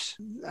 years,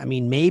 I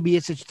mean, maybe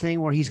it's a thing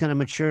where he's going to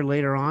mature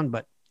later on,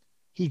 but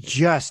he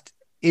just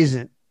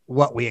isn't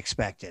what we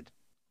expected.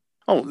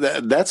 Oh,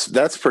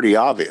 that's pretty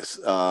obvious.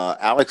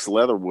 Alex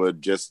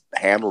Leatherwood just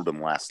handled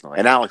him last night,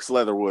 and Alex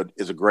Leatherwood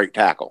is a great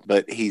tackle,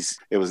 but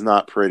it was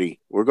not pretty.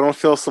 We're going to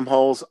fill some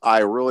holes. I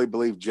really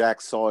believe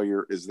Jack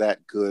Sawyer is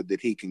that good that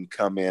he can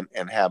come in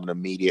and have an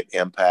immediate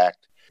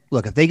impact.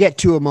 Look, if they get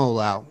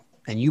Tuamolo out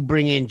and you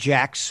bring in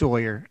Jack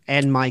Sawyer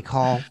and Mike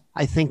Hall,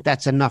 I think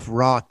that's enough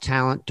raw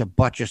talent to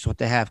buttress what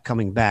they have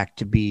coming back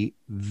to be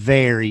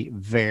very,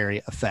 very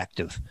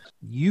effective.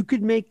 You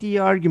could make the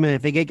argument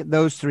if they get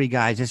those three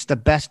guys, it's the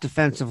best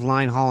defensive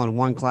line haul in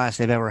one class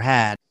they've ever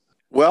had.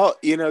 Well,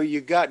 you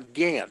got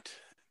Gant.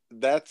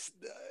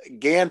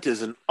 Gant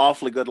is an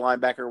awfully good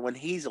linebacker when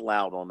he's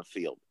allowed on the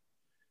field.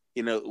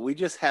 We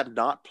just have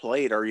not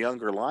played our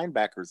younger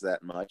linebackers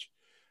that much.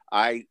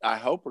 I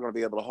hope we're going to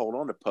be able to hold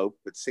on to Pope.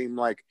 It seemed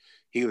like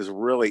he was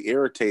really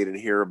irritated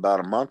here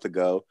about a month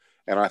ago,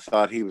 and I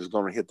thought he was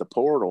going to hit the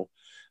portal,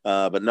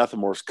 but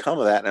nothing more's come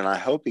of that. And I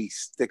hope he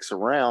sticks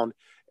around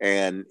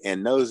and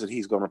knows that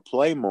he's going to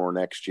play more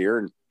next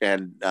year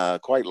and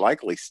quite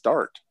likely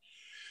start.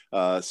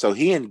 So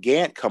he and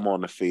Gant come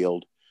on the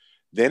field.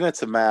 Then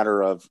it's a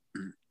matter of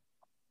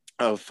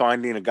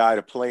finding a guy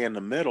to play in the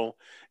middle,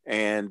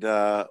 and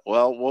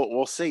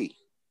we'll see.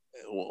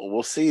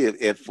 We'll see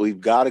if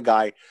we've got a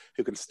guy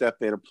who can step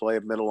in and play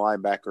a middle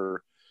linebacker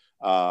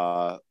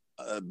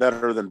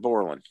better than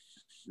Borland.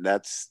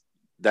 That's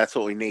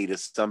what we need,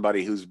 is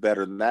somebody who's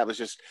better than that.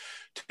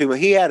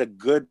 He had a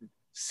good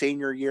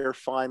senior year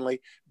finally,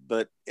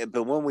 but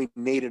when we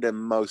needed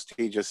him most,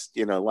 he just,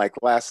 like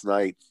last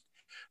night,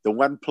 the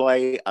one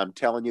play, I'm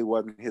telling you,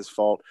 wasn't his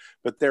fault,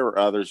 but there were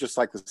others, just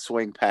like the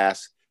swing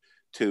pass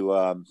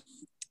to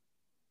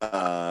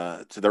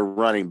the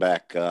running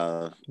back. You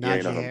know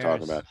what I'm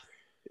talking about.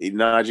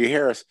 Najee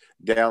Harris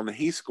down,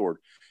 he scored.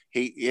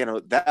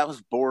 That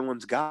was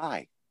Borland's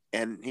guy,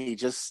 and he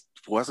just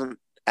wasn't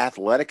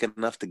athletic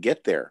enough to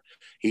get there.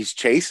 He's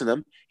chasing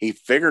him. He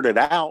figured it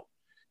out.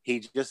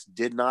 He just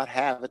did not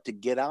have it to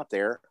get out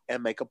there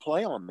and make a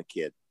play on the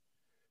kid.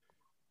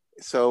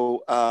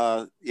 So,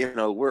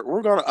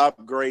 we're going to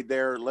upgrade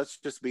there. Let's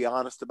just be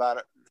honest about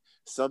it.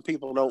 Some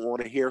people don't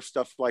want to hear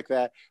stuff like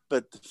that,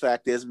 but the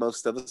fact is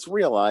most of us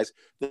realize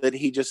that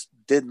he just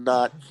did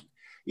not –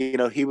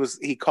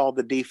 he called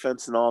the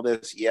defense and all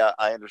this. Yeah,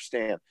 I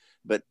understand.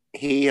 But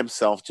he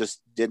himself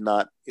just did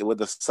not.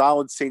 With a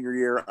solid senior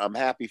year, I'm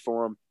happy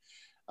for him.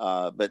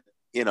 But,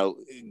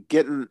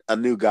 getting a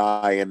new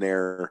guy in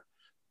there,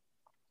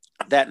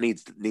 that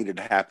needed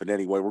to happen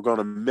anyway. We're going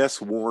to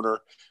miss Warner.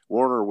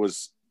 Warner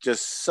was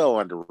just so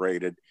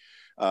underrated.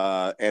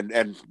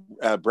 And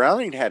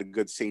Browning had a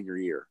good senior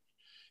year.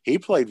 He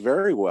played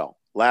very well.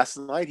 Last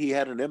night he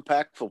had an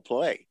impactful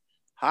play,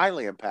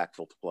 highly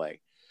impactful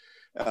play.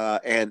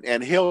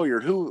 And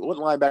Hilliard, what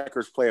linebacker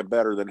is playing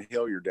better than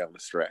Hilliard down the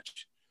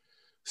stretch?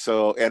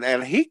 So,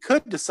 and he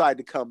could decide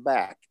to come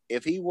back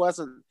if he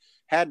wasn't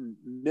a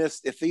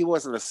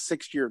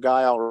 6-year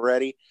guy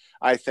already.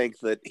 I think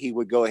that he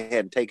would go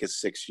ahead and take his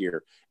 6th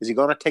year. Is he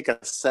going to take a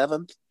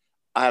 7th?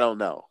 I don't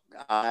know.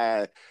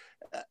 I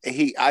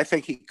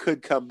think he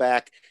could come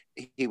back.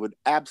 He would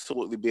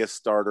absolutely be a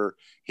starter.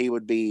 He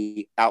would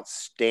be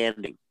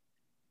outstanding,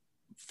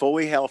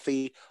 fully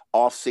healthy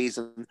off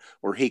season,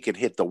 where he can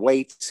hit the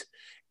weights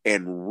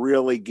and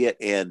really get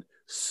in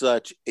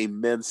such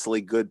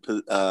immensely good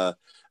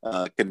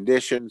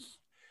condition,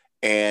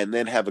 and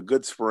then have a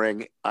good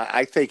spring.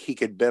 I think he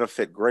could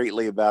benefit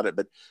greatly about it,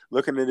 but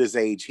looking at his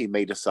age, he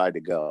may decide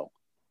to go.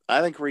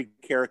 I think Reed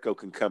Carrico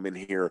can come in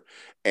here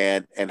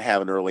and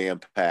have an early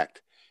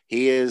impact.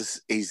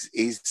 He's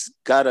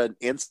got an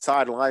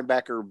inside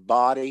linebacker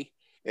body.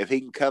 If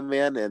he can come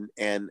in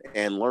and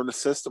learn the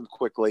system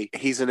quickly,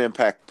 he's an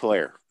impact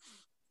player.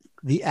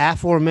 The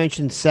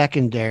aforementioned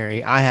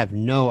secondary, I have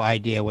no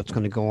idea what's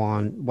going to go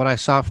on. What I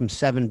saw from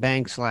Sevyn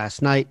Banks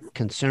last night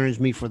concerns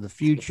me for the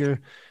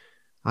future.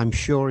 I'm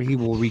sure he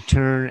will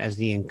return as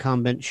the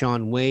incumbent.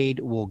 Sean Wade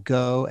will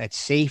go at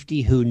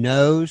safety. Who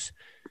knows?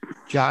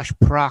 Josh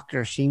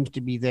Proctor seems to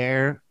be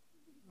there.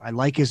 I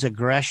like his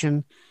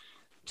aggression.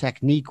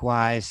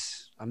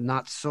 Technique-wise, I'm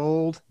not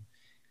sold.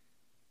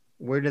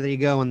 Where do they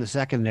go in the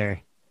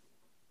secondary?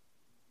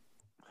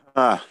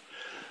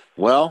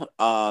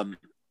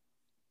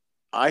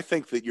 I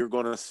think that you're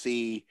going to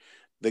see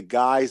the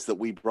guys that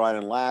we brought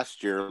in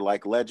last year,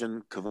 like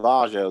legend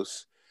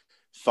Cavajos,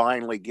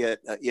 finally get,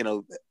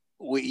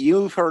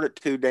 you've heard it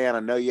too, Dan. I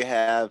know you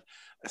have.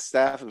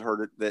 Staff have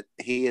heard it, that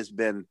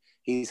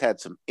he's had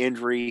some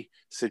injury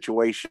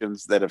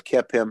situations that have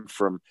kept him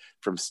from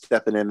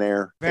stepping in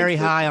there. Very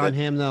high on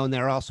him, though, and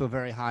they're also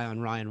very high on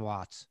Ryan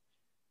Watts.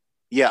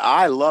 Yeah,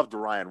 I loved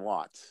Ryan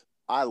Watts.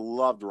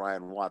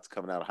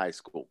 Coming out of high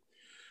school.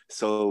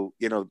 So,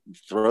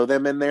 throw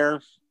them in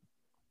there,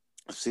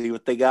 see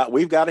what they got.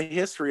 We've got a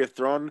history of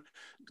throwing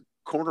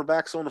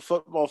cornerbacks on the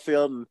football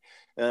field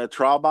and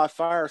trial by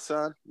fire,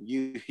 son.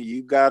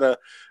 You gotta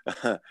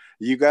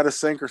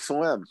sink or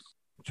swim.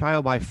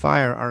 Trial by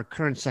fire. Our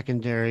current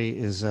secondary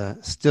is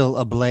still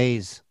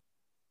ablaze.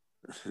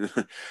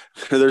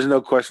 There's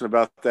no question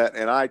about that.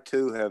 And I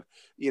too have,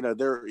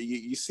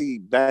 you see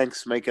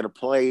Banks making a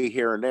play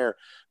here and there,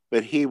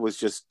 but he was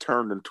just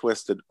turned and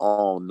twisted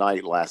all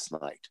night last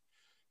night.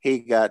 He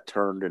got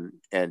turned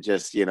and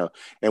just, and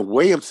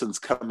Williamson's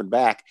coming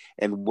back.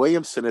 And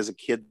Williamson is a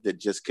kid that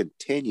just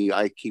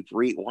I keep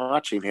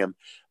watching him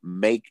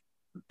make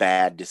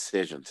bad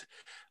decisions.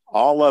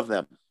 All of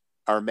them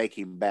are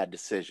making bad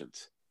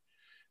decisions.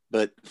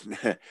 But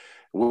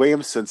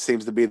Williamson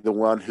seems to be the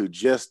one who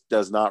just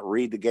does not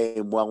read the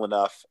game well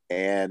enough.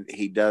 And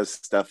he does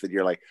stuff that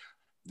you're like,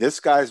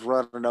 this guy's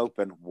running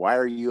open. Why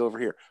are you over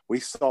here? We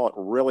saw it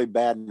really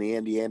bad in the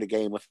Indiana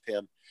game with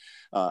him.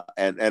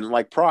 And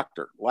like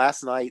Proctor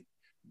last night,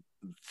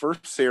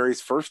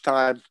 first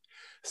time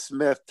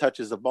Smith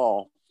touches the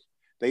ball,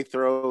 they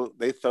throw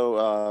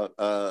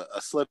a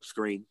slip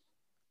screen,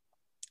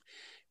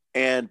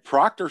 and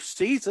Proctor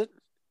sees it.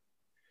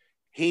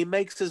 He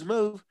makes his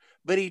move,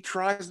 but he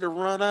tries to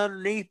run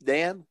underneath.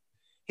 Dan,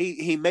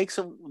 he makes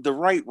the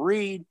right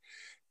read,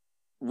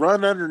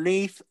 run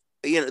underneath.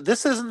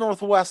 This isn't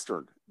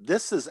Northwestern.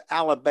 This is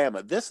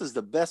Alabama. This is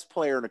the best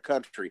player in the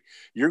country.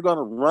 You're going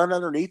to run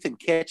underneath and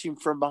catch him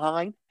from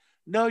behind?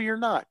 No, you're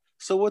not.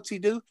 So what's he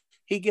do?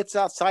 He gets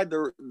outside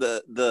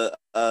the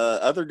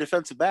other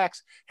defensive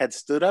backs had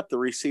stood up the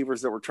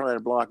receivers that were trying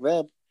to block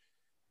them.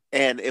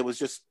 And it was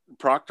just,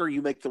 Proctor,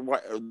 you make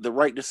the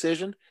right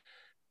decision.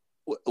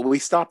 We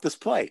stop this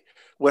play.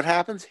 What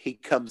happens? He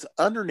comes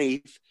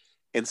underneath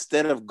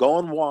instead of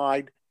going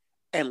wide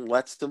and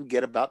lets them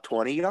get about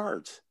 20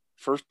 yards.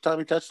 First time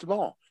he touched the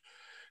ball.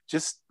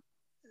 Just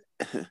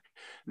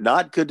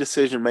not good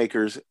decision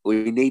makers.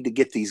 We need to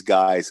get these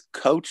guys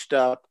coached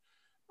up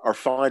or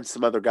find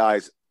some other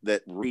guys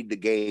that read the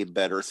game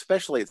better,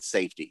 especially at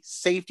safety.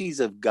 Safeties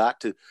have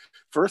got to,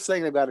 first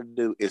thing they've got to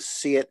do is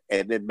see it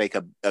and then make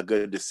a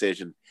good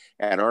decision.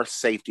 And our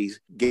safeties,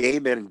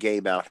 game in and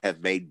game out,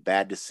 have made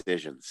bad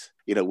decisions.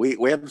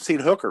 We haven't seen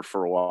Hooker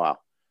for a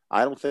while.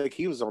 I don't think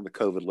he was on the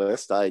COVID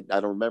list. I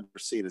don't remember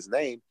seeing his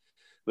name.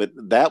 But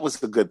that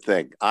was a good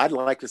thing. I'd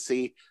like to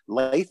see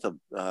Lathan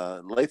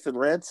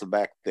Ransom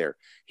back there.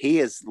 He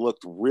has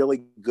looked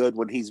really good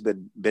when he's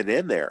been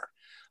in there.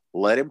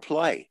 Let him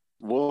play.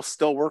 We'll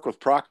still work with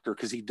Proctor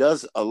because he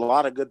does a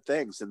lot of good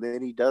things, and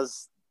then he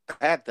does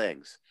bad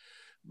things.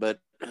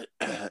 But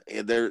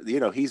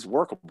he's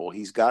workable.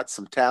 He's got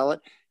some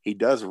talent. He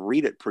does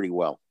read it pretty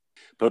well.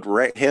 Put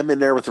him in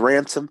there with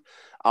Ransom.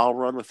 I'll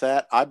run with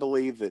that. I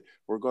believe that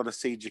we're going to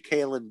see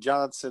Ja'Kalen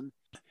Johnson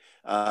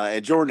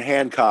and Jordan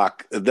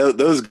Hancock.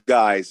 Those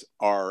guys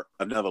are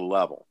another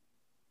level.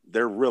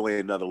 They're really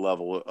another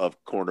level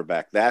of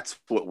cornerback. That's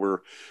what we're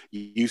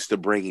used to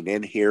bringing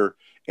in here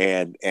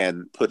and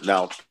putting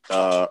out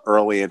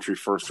early entry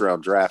first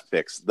round draft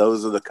picks.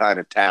 Those are the kind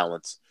of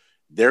talents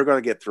they're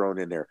going to get thrown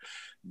in there.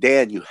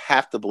 Dan, you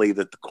have to believe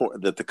that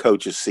the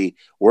coaches see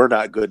we're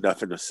not good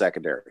enough in the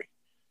secondary.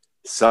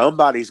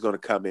 Somebody's going to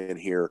come in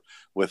here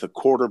with a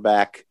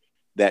quarterback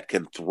that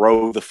can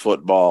throw the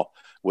football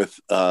with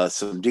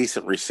some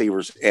decent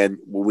receivers, and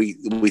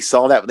we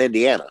saw that with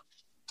Indiana.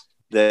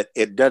 That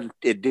it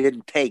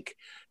didn't take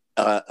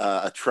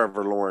a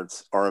Trevor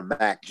Lawrence or a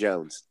Mac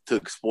Jones to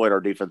exploit our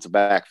defensive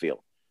backfield,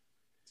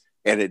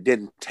 and it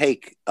didn't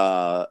take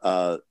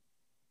a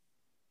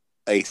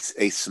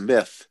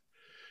Smith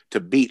to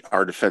beat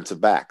our defensive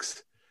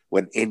backs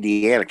when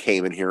Indiana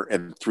came in here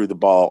and threw the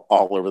ball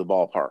all over the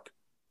ballpark.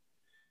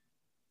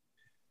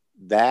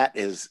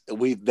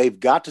 They've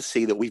got to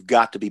see that we've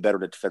got to be better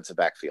in the defensive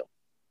backfield.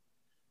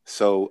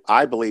 So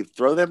I believe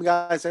throw them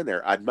guys in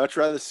there. I'd much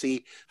rather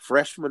see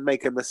freshmen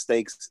making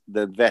mistakes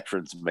than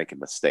veterans making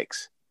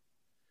mistakes.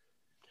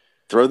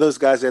 Throw those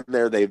guys in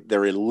there.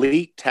 They're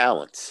elite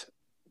talents.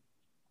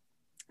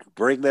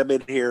 Bring them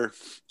in here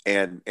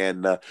and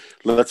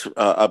let's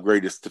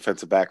upgrade this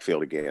defensive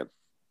backfield again.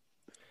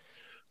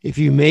 If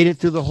you made it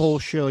through the whole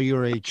show,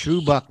 you're a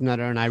true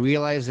Bucknutter, and I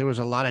realize there was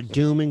a lot of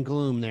doom and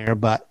gloom there,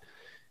 but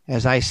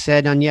as I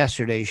said on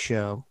yesterday's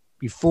show,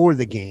 before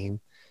the game,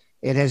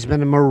 it has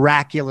been a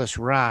miraculous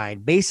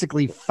ride.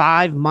 Basically,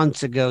 5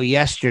 months ago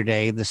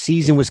yesterday, the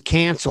season was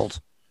canceled,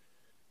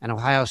 and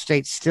Ohio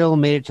State still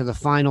made it to the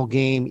final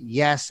game.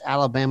 Yes,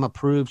 Alabama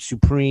proved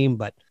supreme,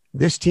 but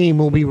This team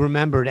will be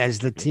remembered as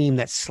the team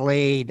that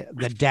slayed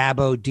the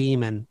Dabo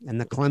Demon and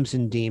the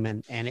Clemson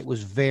Demon, and it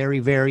was very,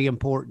 very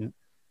important.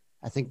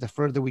 I think the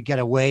further we get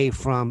away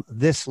from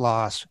this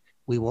loss,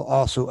 we will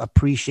also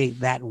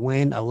appreciate that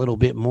win a little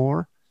bit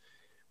more.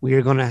 We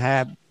are going to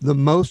have the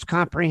most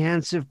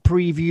comprehensive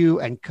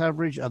preview and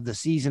coverage of the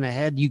season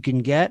ahead you can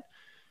get.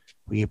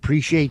 We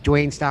appreciate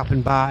Dwayne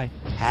stopping by.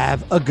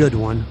 Have a good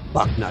one,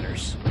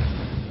 Bucknutters.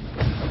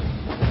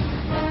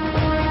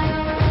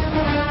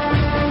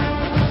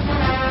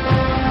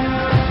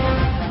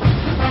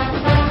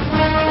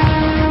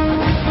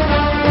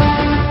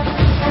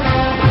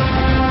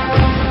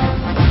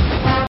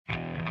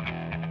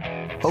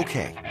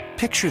 Okay,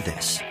 picture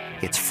this.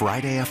 It's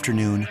Friday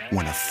afternoon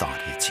when a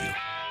thought hits you.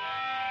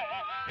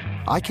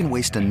 I can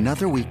waste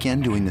another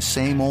weekend doing the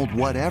same old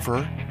whatever,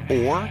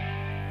 or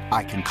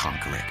I can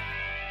conquer it.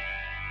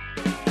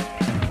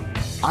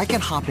 I can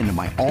hop into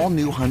my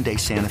all-new Hyundai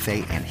Santa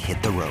Fe and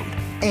hit the road.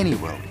 Any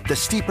road. The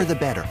steeper, the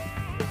better.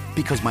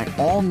 Because my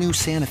all-new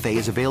Santa Fe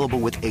is available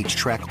with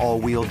H-Track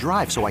all-wheel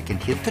drive, so I can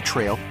hit the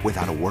trail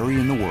without a worry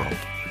in the world.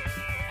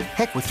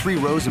 Heck, with 3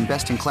 rows and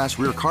best-in-class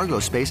rear cargo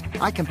space,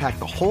 I can pack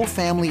the whole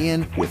family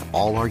in with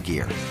all our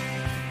gear.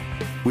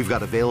 We've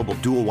got available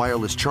dual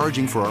wireless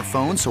charging for our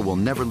phones, so we'll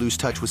never lose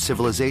touch with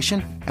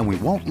civilization, and we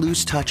won't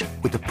lose touch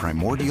with the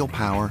primordial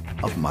power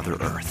of Mother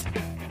Earth.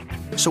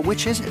 So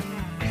which is it?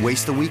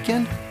 Waste the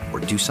weekend or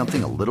do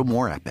something a little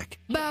more epic?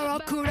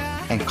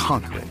 And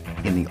conquer it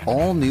in the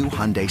all-new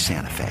Hyundai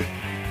Santa Fe.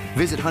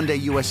 Visit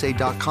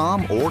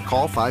HyundaiUSA.com or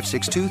call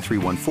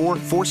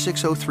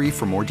 562-314-4603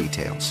 for more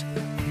details.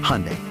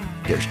 Hyundai,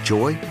 there's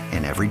joy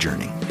in every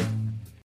journey.